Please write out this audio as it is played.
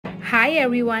Hi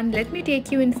everyone, let me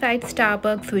take you inside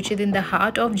Starbucks, which is in the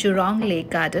heart of Jurong Lake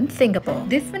Garden, Singapore.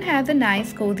 This one has a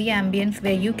nice cozy ambience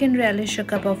where you can relish a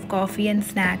cup of coffee and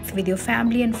snacks with your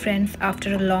family and friends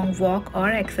after a long walk or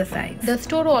exercise. The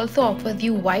store also offers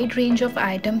you a wide range of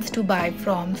items to buy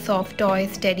from: soft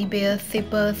toys, teddy bears,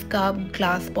 sippers, cups,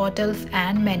 glass bottles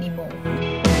and many more.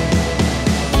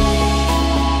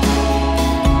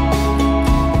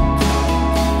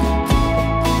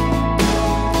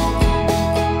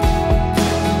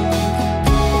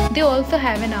 They also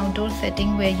have an outdoor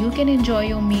setting where you can enjoy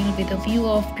your meal with a view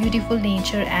of beautiful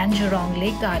nature and Jurong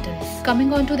Lake Gardens.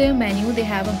 Coming on to their menu, they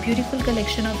have a beautiful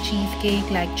collection of cheesecake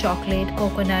like chocolate,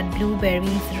 coconut,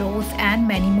 blueberries, rose and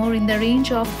many more in the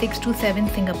range of 6 to 7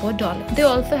 Singapore dollars. They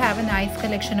also have a nice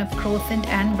collection of croissant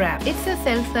and wrap. It's a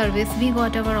self-service. We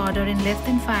got our order in less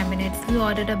than 5 minutes. We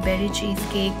ordered a berry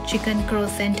cheesecake, chicken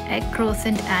croissant, egg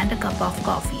croissant and a cup of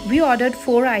coffee. We ordered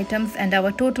 4 items and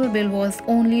our total bill was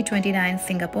only 29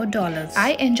 Singapore dollars.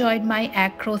 I enjoyed my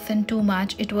egg croissant too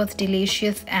much. It was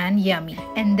delicious and yummy.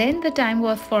 And then the time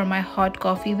was for my hot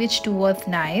coffee, which too was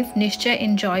nice. Nishcha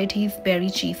enjoyed his berry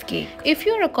cheesecake. If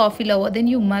you're a coffee lover, then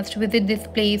you must visit this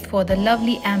place for the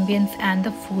lovely ambience and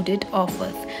the food it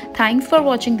offers. Thanks for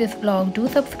watching this vlog. Do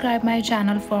subscribe my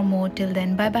channel for more. Till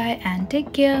then, bye bye and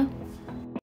take care.